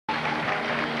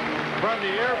the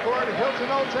Airport Hilton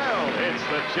Hotel, it's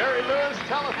the Jerry Lewis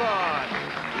Telethon.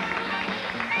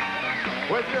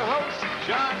 With your hosts,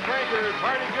 John Cranker,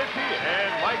 Marty Goodkey,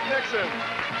 and Mike Nixon.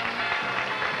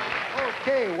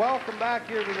 Okay, welcome back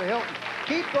here to the Hilton.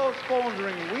 Keep those phones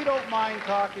ringing. We don't mind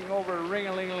talking over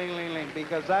ring-a-ling-a-ling-a-ling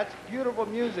because that's beautiful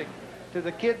music to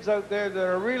the kids out there that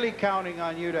are really counting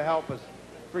on you to help us.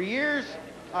 For years,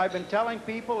 I've been telling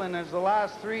people, and as the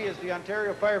last 3 as the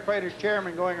Ontario Firefighters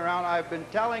Chairman going around, I've been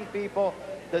telling people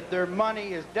that their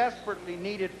money is desperately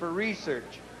needed for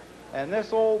research. And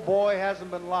this old boy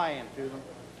hasn't been lying to them.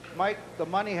 Mike, the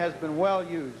money has been well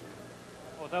used.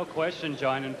 Without question,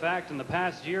 John. In fact, in the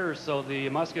past year or so, the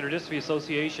Muscular Dystrophy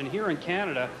Association here in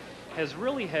Canada has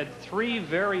really had 3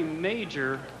 very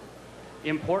major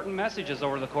important messages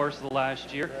over the course of the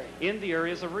last year in the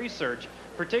areas of research,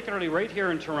 particularly right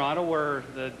here in Toronto, where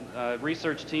the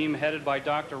research team headed by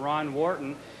Dr. Ron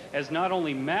Wharton has not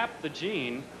only mapped the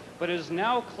gene, but is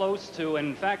now close to, and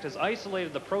in fact has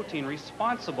isolated the protein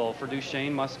responsible for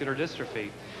Duchenne muscular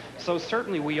dystrophy. So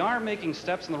certainly we are making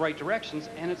steps in the right directions,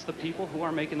 and it's the people who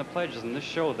are making the pledges in this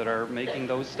show that are making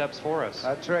those steps for us.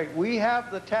 That's right. We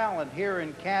have the talent here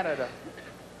in Canada.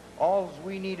 All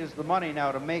we need is the money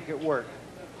now to make it work.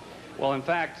 Well, in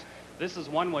fact, this is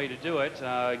one way to do it.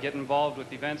 Get involved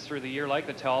with events through the year like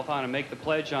the telethon and make the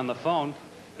pledge on the phone.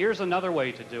 Here's another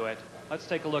way to do it. Let's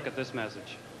take a look at this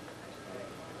message.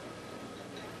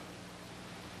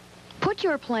 Put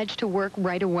your pledge to work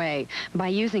right away. By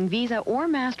using Visa or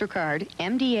MasterCard,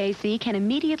 MDAC can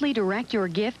immediately direct your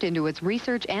gift into its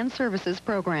research and services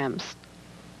programs.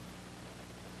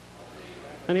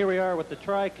 And here we are with the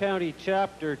Tri-County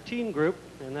Chapter Teen Group,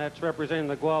 and that's representing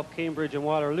the Guelph, Cambridge, and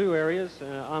Waterloo areas.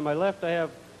 On my left, I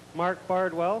have Mark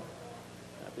Bardwell.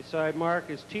 Beside Mark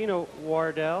is Tina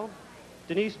Wardell,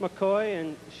 Denise McCoy,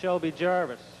 and Shelby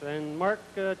Jarvis. And Mark,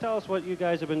 tell us what you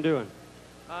guys have been doing.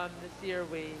 This year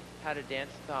we had a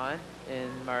dance-a-thon in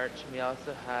March. We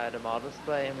also had a model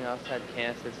display, and we also had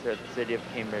canvases throughout the city of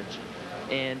Cambridge.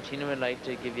 And Tina would like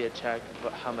to give you a check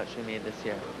of how much we made this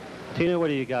year. Tina, what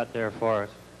do you got there for us?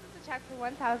 It's a check for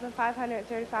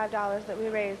 $1,535 that we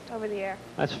raised over the year.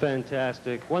 That's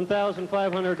fantastic.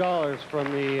 $1,500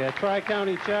 from the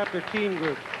Tri-County Chapter Teen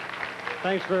Group.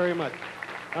 Thanks very much.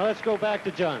 Now let's go back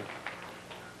to John.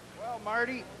 Well,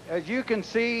 Marty, as you can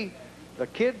see, the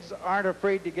kids aren't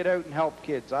afraid to get out and help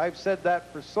kids. I've said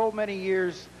that for so many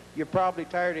years, you're probably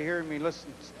tired of hearing me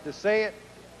listen to say it,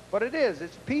 but it is.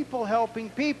 It's people helping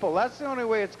people. That's the only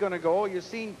way it's going to go. You've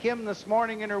seen Kim this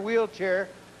morning in her wheelchair.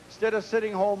 Instead of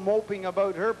sitting home moping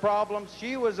about her problems,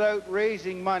 she was out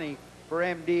raising money for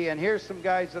MD, and here's some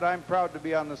guys that I'm proud to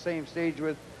be on the same stage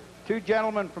with. 2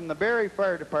 gentlemen from the Barrie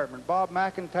Fire Department, Bob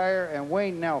McIntyre and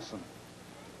Wayne Nelson.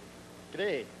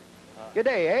 G'day. Good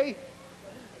day, eh?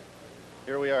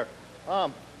 Here we are.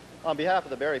 On behalf of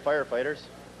the Barrie firefighters,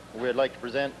 we'd like to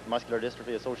present Muscular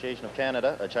Dystrophy Association of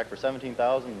Canada a check for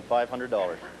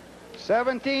 $17,500.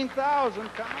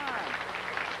 $17,000, come on.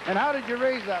 And how did you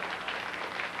raise that?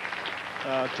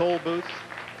 Toll booths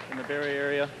in the Barrie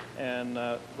area and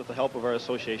with the help of our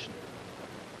association.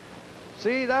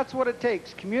 See, that's what it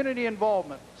takes, community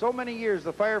involvement. So many years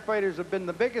the firefighters have been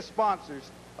the biggest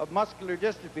sponsors of muscular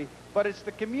dystrophy, but it's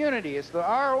the community, it's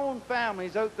our own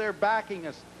families out there backing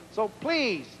us. So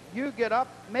please, you get up,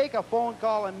 make a phone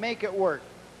call, and make it work.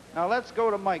 Now let's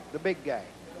go to Mike, the big guy.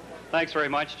 Thanks very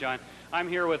much, John. I'm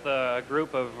here with a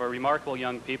group of remarkable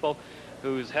young people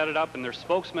who's headed up, and their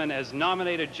spokesman, as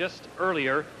nominated just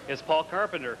earlier, is Paul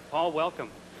Carpenter. Paul,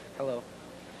 welcome. Hello.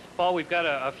 Paul, we've got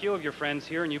a few of your friends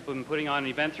here, and you've been putting on an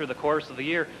event through the course of the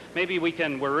year. Maybe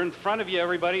we're in front of you,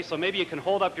 everybody, so maybe you can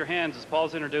hold up your hands as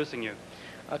Paul's introducing you.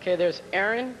 Okay, there's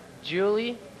Aaron,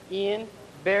 Julie, Ian,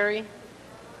 Barry,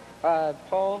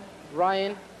 Paul,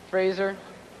 Ryan, Fraser,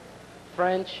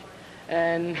 French,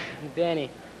 and Danny.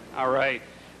 All right.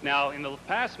 Now, in the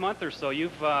past month or so,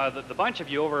 you've the bunch of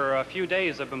you over a few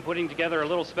days have been putting together a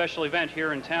little special event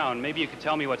here in town. Maybe you could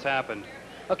tell me what's happened.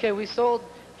 Okay, we sold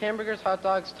hamburgers, hot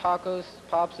dogs, tacos,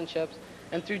 pops, and chips,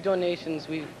 and through donations,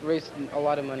 we raised a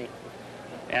lot of money.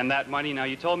 And that money, now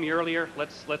you told me earlier,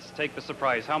 let's take the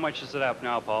surprise. How much is it up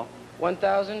now, Paul?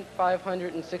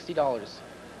 $1,560.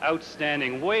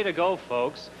 Outstanding. Way to go,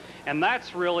 folks. And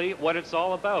that's really what it's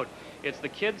all about. It's the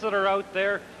kids that are out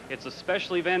there. It's the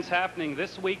special events happening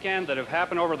this weekend that have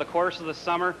happened over the course of the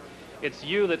summer. It's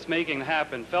you that's making it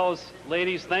happen. Fellas,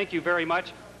 ladies, thank you very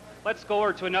much. Let's go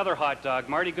over to another hot dog.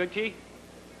 Marty Goodkey?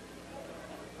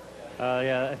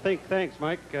 Yeah, thanks,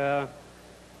 Mike. I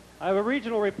have a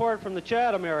regional report from the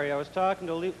Chatham area. I was talking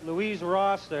to Louise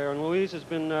Ross there, and Louise has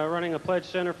been running a pledge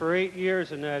center for 8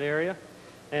 years in that area.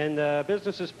 And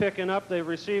business is picking up. They've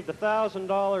received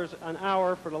 $1,000 an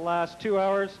hour for the last 2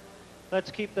 hours. Let's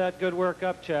keep that good work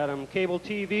up, Chatham. Cable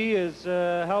TV is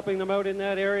helping them out in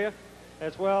that area,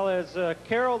 as well as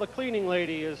Carol, the cleaning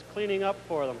lady, is cleaning up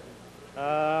for them.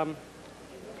 A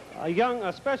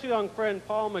special young friend,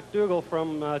 Paul McDougall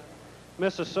from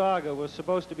Mississauga, was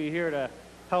supposed to be here to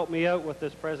help me out with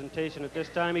this presentation at this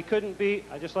time. He couldn't be.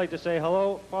 I'd just like to say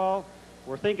hello, Paul.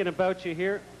 We're thinking about you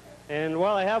here. And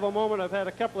while I have a moment, I've had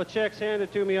a couple of checks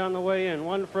handed to me on the way in.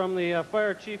 One from the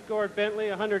Fire Chief Gord Bentley,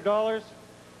 $100,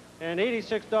 and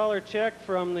 $86 check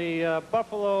from the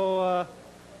Buffalo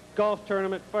Golf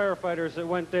Tournament firefighters that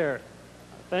went there.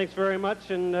 Thanks very much,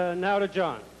 and now to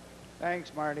John.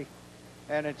 Thanks, Marty.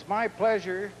 And it's my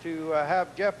pleasure to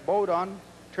have Jeff Bodon,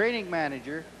 training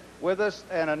manager, with us,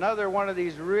 and another one of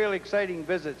these real exciting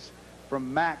visits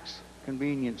from Mac's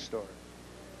Convenience Store.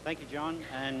 Thank you, John.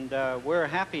 And we're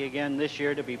happy again this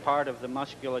year to be part of the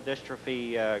Muscular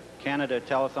Dystrophy Canada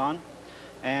Telethon.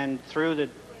 And through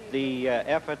the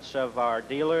efforts of our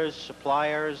dealers,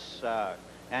 suppliers,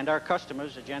 and our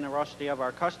customers, the generosity of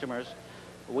our customers,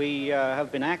 we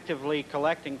have been actively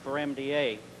collecting for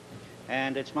MDA.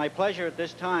 And it's my pleasure at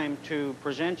this time to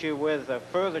present you with a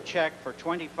further check for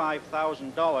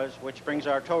 $25,000, which brings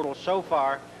our total so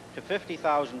far to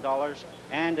 $50,000,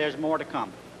 and there's more to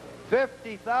come.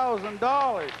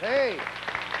 $50,000. Hey,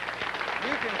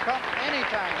 you can come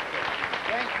anytime.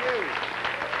 Thank you.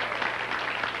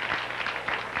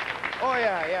 Oh,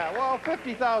 yeah. Well,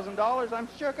 $50,000, I'm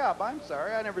shook up. I'm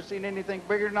sorry. I never seen anything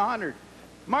bigger than 100.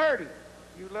 Marty,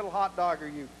 you little hot dogger,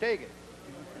 you take it.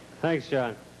 Thanks,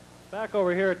 John. Back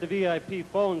over here at the VIP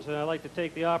phones, and I'd like to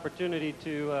take the opportunity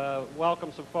to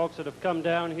welcome some folks that have come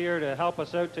down here to help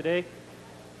us out today.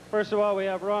 First of all, we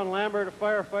have Ron Lambert, a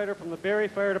firefighter from the Barrie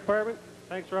Fire Department.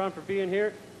 Thanks, Ron, for being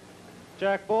here.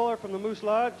 Jack Bowler from the Moose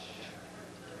Lodge.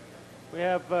 We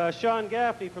have Sean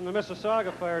Gaffney from the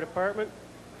Mississauga Fire Department.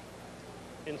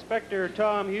 Inspector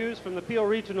Tom Hughes from the Peel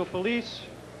Regional Police.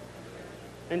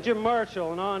 And Jim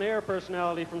Marshall, an on-air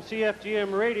personality from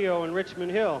CFGM Radio in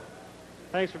Richmond Hill.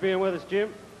 Thanks for being with us,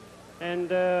 Jim.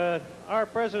 And our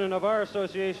president of our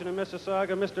association in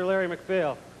Mississauga, Mr. Larry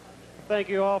McPhail. Thank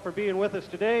you all for being with us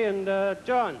today. And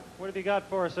John, what have you got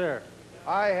for us there?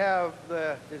 I have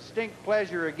the distinct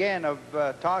pleasure again of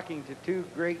talking to two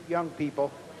great young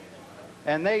people.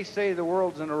 And they say the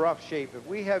world's in a rough shape. If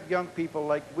we have young people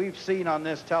like we've seen on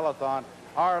this telethon,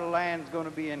 our land's going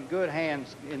to be in good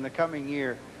hands in the coming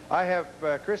year. I have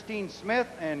Christine Smith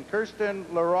and Kirsten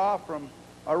Leroy from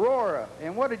Aurora.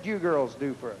 And what did you girls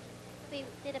do for us? We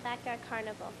did a backyard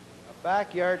carnival. A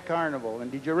backyard carnival.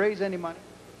 And did you raise any money?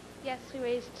 Yes, we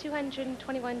raised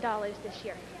 $221 this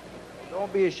year.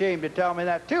 Don't be ashamed to tell me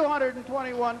that.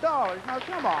 $221. Now,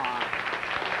 come on.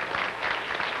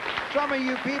 Some of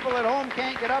you people at home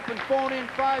can't get up and phone in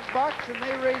 $5, and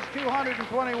they raised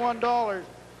 $221.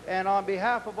 And on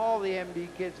behalf of all the MD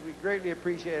kids, we greatly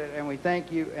appreciate it, and we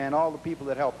thank you and all the people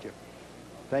that helped you.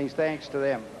 Thanks to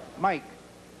them. Mike.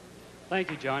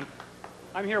 Thank you, John.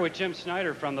 I'm here with Jim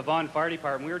Snyder from the Vaughan Fire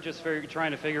Department. We were just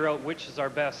trying to figure out which is our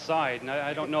best side, and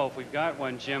I don't know if we've got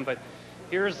one, Jim, but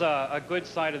here's a good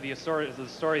side of the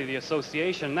story of the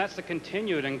association, and that's the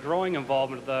continued and growing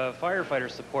involvement of the firefighter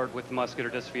support with the Muscular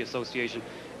Dystrophy Association,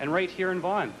 and right here in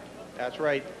Vaughan. That's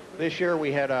right. This year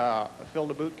we had a Fill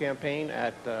the Boot campaign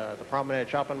at the Promenade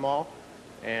Shopping Mall,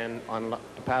 and on the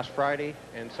past Friday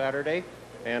and Saturday,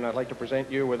 and I'd like to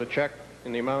present you with a check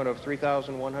in the amount of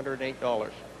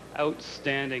 $3,108.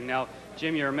 Outstanding. Now,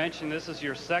 Jim, you were mentioning this is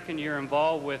your second year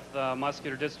involved with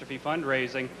muscular dystrophy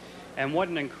fundraising, and what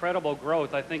an incredible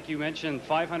growth. I think you mentioned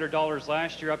 $500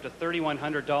 last year, up to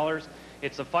 $3,100.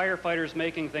 It's the firefighters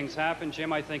making things happen.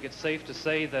 Jim, I think it's safe to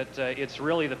say that it's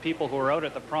really the people who are out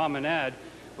at the promenade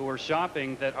who are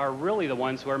shopping that are really the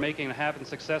ones who are making it happen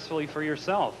successfully for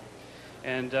yourself.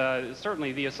 And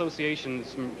certainly the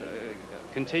association's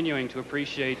continuing to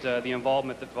appreciate the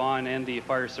involvement that Vaughan and the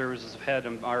fire services have had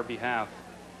on our behalf.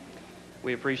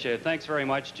 We appreciate it. Thanks very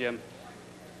much, Jim.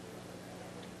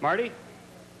 Marty?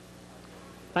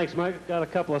 Thanks, Mike. Got a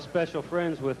couple of special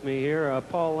friends with me here.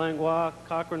 Paul Langlois,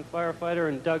 Cochrane firefighter,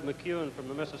 and Doug McEwen from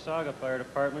the Mississauga Fire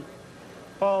Department.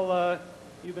 Paul,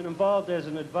 you've been involved as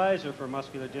an advisor for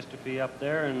muscular dystrophy up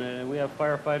there, and we have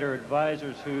firefighter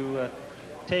advisors who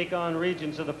take on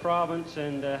regions of the province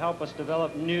and help us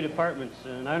develop new departments.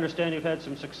 And I understand you've had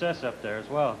some success up there as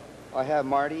well. I have,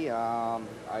 Marty. I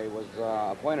was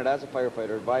appointed as a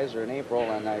firefighter advisor in April,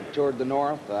 and I toured the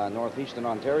northeastern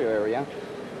Ontario area.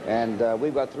 And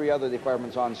we've got 3 other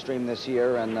departments on stream this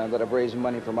year and that have raised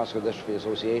money for Muscular Dystrophy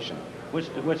Association.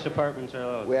 Which departments are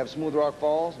those? We have Smooth Rock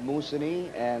Falls,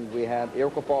 Moosonee, and we had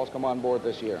Iroquois Falls come on board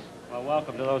this year. Well,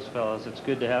 welcome to those fellows. It's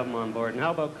good to have them on board. And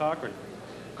how about Cochrane?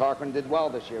 Cochrane did well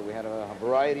this year. We had a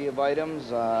variety of items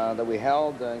that we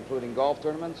held, including golf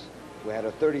tournaments. We had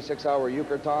a 36-hour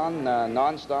euchreton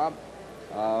non-stop.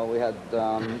 We had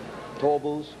toll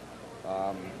booths,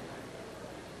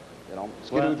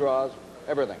 skidoo draws,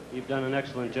 everything. You've done an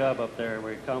excellent job up there.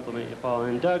 We compliment you, Paul.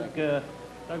 And Doug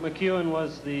McEwen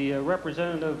was the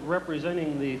representative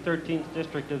representing the 13th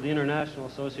District of the International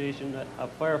Association of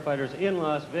Firefighters in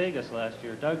Las Vegas last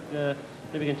year. Doug,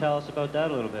 maybe you can tell us about that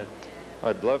a little bit.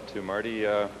 I'd love to, Marty.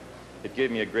 It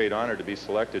gave me a great honor to be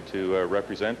selected to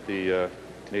represent the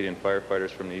Canadian firefighters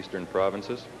from the eastern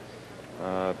provinces.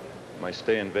 My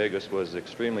stay in Vegas was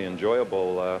extremely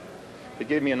enjoyable. It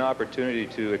gave me an opportunity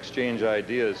to exchange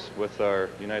ideas with our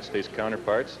United States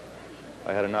counterparts.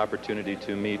 I had an opportunity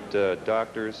to meet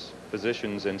doctors,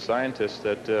 physicians, and scientists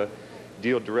that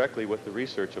deal directly with the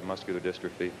research of muscular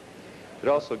dystrophy. It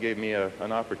also gave me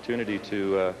an opportunity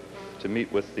to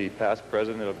meet with the past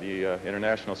president of the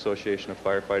International Association of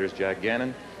Firefighters, Jack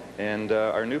Gannon, and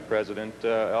our new president,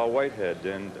 Al Whitehead,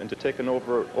 and to take an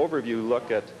overview look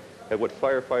at what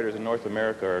firefighters in North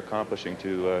America are accomplishing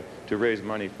to raise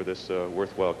money for this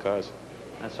worthwhile cause.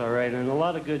 That's all right, and a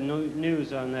lot of good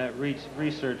news on that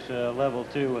research level,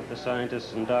 too, with the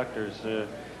scientists and doctors.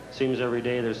 Seems every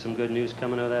day there's some good news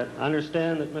coming out of that. I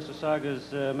understand that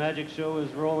Mississauga's magic show is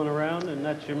rolling around, and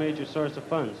that's your major source of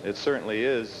funds. It certainly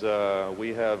is.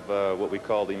 We have what we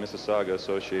call the Mississauga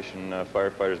Association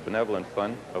Firefighters Benevolent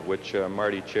Fund, of which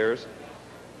Marty chairs.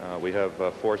 We have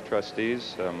 4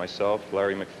 trustees, myself,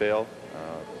 Larry McPhail,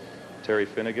 Terry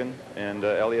Finnegan, and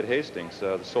Elliot Hastings.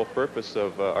 The sole purpose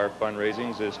of our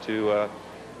fundraisings is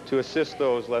to assist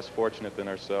those less fortunate than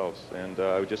ourselves. And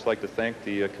I would just like to thank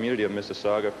the community of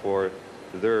Mississauga for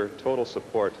their total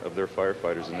support of their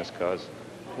firefighters in this cause.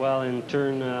 Well, in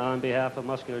turn, on behalf of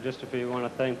Muscular Dystrophy, we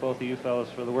want to thank both of you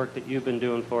fellows for the work that you've been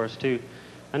doing for us, too.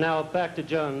 And now back to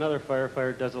John, another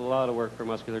firefighter, does a lot of work for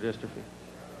Muscular Dystrophy.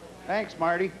 Thanks,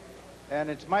 Marty. And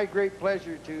it's my great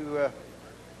pleasure to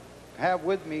have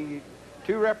with me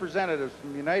 2 representatives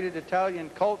from United Italian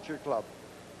Culture Club.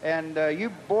 And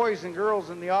you boys and girls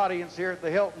in the audience here at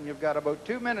the Hilton, you've got about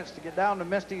 2 minutes to get down to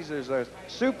Misty's. There's a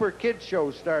super kids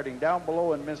show starting down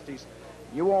below in Misty's.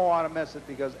 You won't want to miss it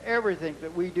because everything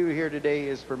that we do here today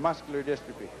is for muscular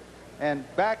dystrophy. And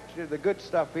back to the good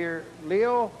stuff here,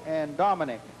 Leo and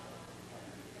Dominic.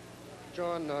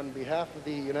 John, on behalf of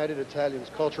the United Italians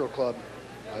Cultural Club,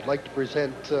 I'd like to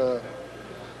present the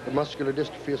Muscular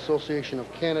Dystrophy Association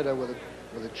of Canada with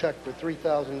a check for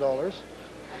 $3,000.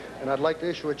 And I'd like to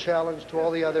issue a challenge to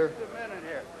all the other... Just a minute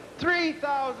here.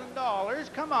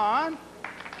 $3,000, come on.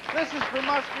 This is for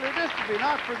muscular dystrophy,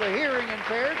 not for the hearing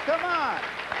impaired. Come on.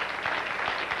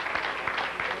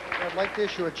 I'd like to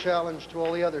issue a challenge to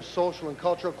all the other social and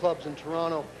cultural clubs in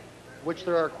Toronto, which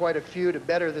there are quite a few, to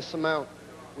better this amount.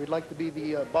 We'd like to be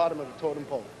the bottom of the totem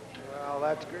pole. Well,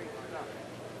 that's great stuff.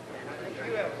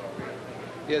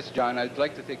 Yes, John, I'd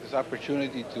like to take this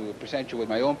opportunity to present you with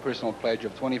my own personal pledge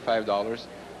of $25,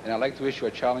 and I'd like to issue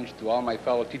a challenge to all my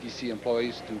fellow TTC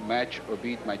employees to match or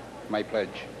beat my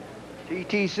pledge.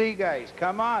 TTC guys,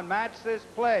 come on, match this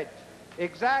pledge.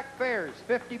 Exact fares,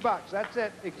 $50. That's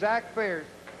it, exact fares.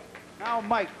 Now,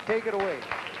 Mike, take it away.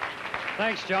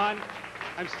 Thanks, John.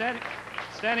 I'm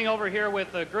standing over here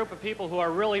with a group of people who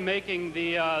are really making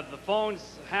the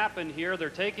phones happen here. They're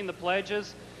taking the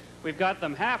pledges. We've got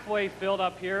them halfway filled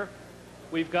up here.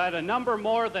 We've got a number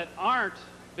more that aren't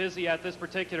busy at this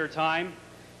particular time.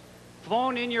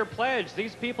 Phone in your pledge.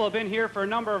 These people have been here for a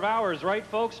number of hours, right,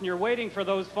 folks? And you're waiting for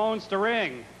those phones to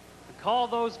ring. Call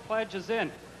those pledges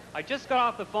in. I just got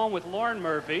off the phone with Lauren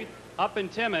Murphy up in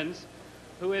Timmins,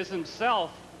 who is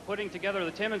himself putting together the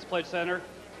Timmins Pledge Center.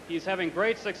 He's having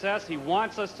great success. He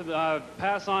wants us to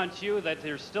pass on to you that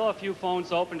there's still a few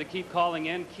phones open to keep calling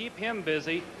in. Keep him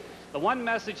busy. The one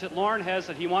message that Lauren has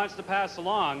that he wants to pass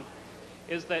along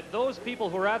is that those people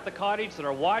who are at the cottage that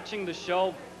are watching the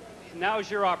show, now's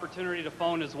your opportunity to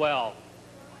phone as well.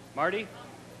 Marty?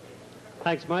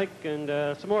 Thanks, Mike. And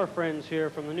some more friends here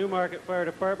from the Newmarket Fire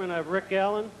Department. I have Rick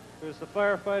Allen, who's the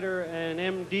firefighter and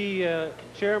MD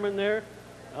chairman there,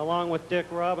 along with Dick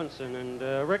Robinson.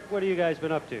 And Rick, what have you guys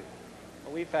been up to?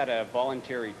 Well, we've had a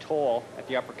voluntary toll at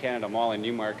the Upper Canada Mall in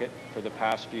Newmarket for the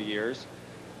past few years.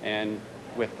 And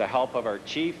with the help of our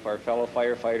chief, our fellow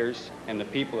firefighters, and the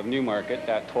people of Newmarket,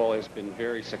 that toll has been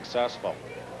very successful.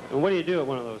 And what do you do at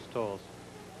one of those tolls?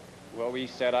 Well, we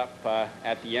set up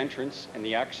at the entrance and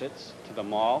the exits to the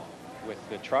mall with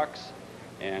the trucks,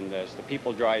 And as the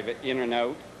people drive it in and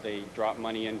out, they drop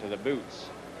money into the boots.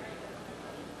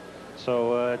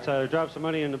 So it's either drop some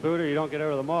money in the boot or you don't get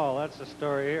out of the mall. That's the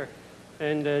story here.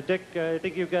 And Dick, I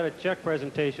think you've got a check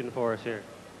presentation for us here.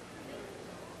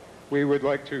 We would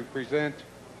like to present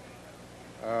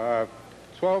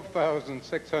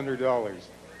 $12,600.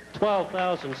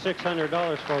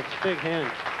 $12,600, folks. Big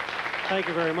hand. Thank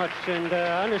you very much. And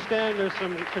I understand there's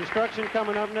some construction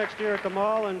coming up next year at the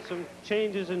mall and some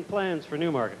changes in plans for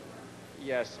Newmarket.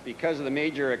 Yes, because of the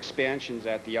major expansions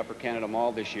at the Upper Canada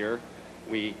Mall this year,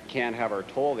 we can't have our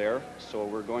toll there, so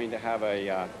we're going to have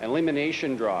a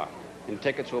elimination draw, and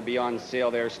tickets will be on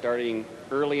sale there starting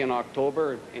early in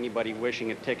October. Anybody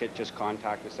wishing a ticket, just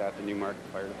contact us at the Newmarket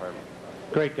Fire Department.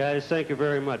 Great, guys. Thank you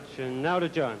very much. And now to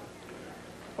John.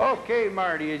 Okay,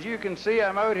 Marty, as you can see,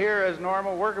 I'm out here as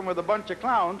normal working with a bunch of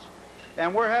clowns,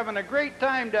 and we're having a great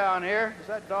time down here. Is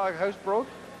that dog housebroke?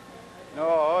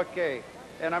 No, okay.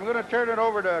 And I'm going to turn it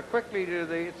over quickly to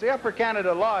it's the Upper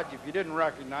Canada Lodge, if you didn't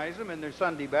recognize them in their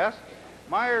Sunday best.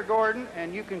 Meyer Gordon,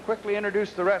 and you can quickly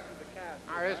introduce the rest of the cast.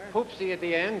 There's Poopsie at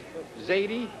the end,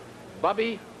 Zadie,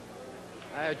 Bubby,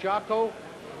 Jocko,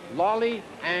 Lolly,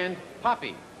 and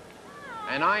Poppy.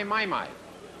 And I'm Mai.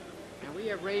 And we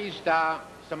have raised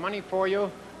some money for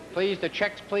you. Please, the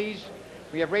checks, please.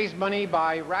 We have raised money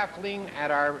by raffling at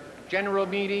our general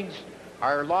meetings.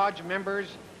 Our lodge members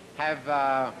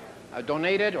have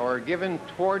donated or given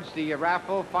towards the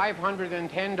raffle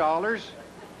 $510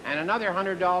 and another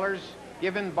 $100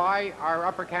 given by our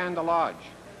Upper Canada Lodge.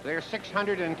 So there's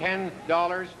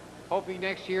 $610, hoping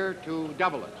next year to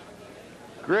double it.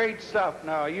 Great stuff.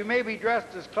 Now, you may be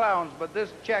dressed as clowns, but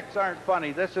this checks aren't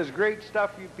funny. This is great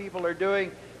stuff you people are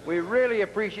doing. We really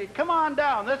appreciate it. Come on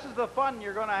down. This is the fun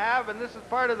you're going to have, and this is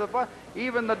part of the fun.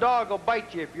 Even the dog will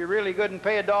bite you if you're really good and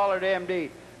pay $1 to MD.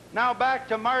 Now back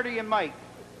to Marty and Mike.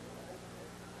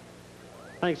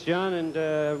 Thanks, John. And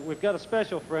we've got a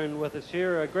special friend with us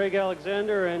here, Greg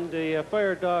Alexander and the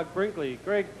fire dog Brinkley.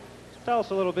 Greg, tell us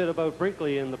a little bit about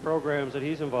Brinkley and the programs that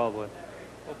he's involved with.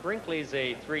 Well, Brinkley's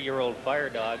a 3-year-old fire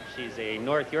dog. She's a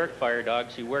North York fire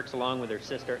dog. She works along with her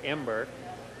sister Ember,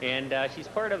 and she's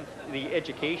part of the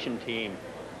education team.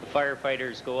 The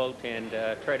firefighters go out and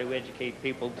try to educate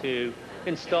people to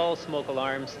install smoke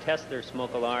alarms, test their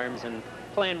smoke alarms, and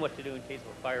plan what to do in case of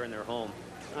a fire in their home.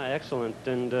 Excellent.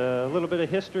 And a little bit of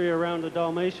history around the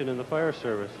Dalmatian in the fire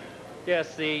service.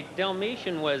 Yes, the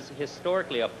Dalmatian was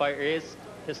historically a fire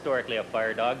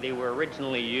dog. They were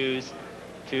originally used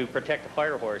to protect the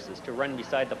fire horses, to run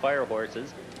beside the fire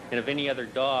horses. And if any other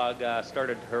dog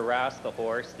started to harass the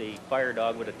horse, the fire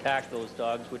dog would attack those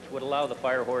dogs, which would allow the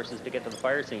fire horses to get to the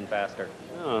fire scene faster.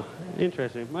 Oh,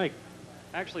 interesting. Mike?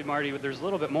 Actually, Marty, there's a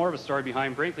little bit more of a story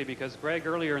behind Brinkley, because Greg,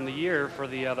 earlier in the year, for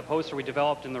the poster we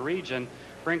developed in the region,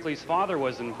 Brinkley's father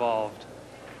was involved.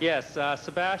 Yes,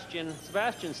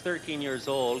 Sebastian's 13 years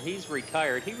old. He's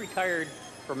retired. He retired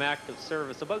from active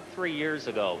service about 3 years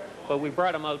ago, but we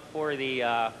brought him out for the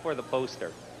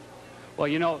poster. Well,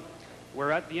 you know,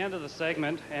 we're at the end of the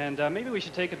segment, and maybe we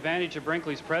should take advantage of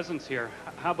Brinkley's presence here.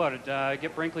 How about it?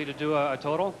 Get Brinkley to do a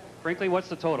total? Brinkley, what's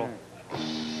the total?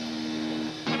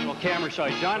 Little camera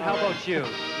shy. John, how about you?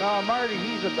 No, Marty,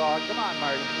 he's a dog. Come on,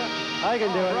 Marty. I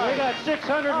can do it. Right. We got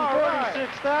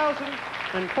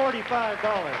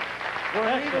 $646,045.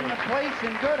 We're leaving the place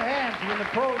in good hands when the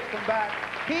pros come back.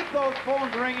 Keep those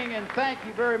phones ringing, and thank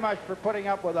you very much for putting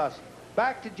up with us.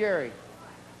 Back to Jerry.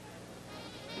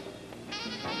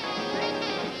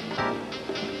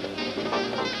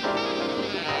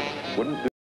 Wouldn't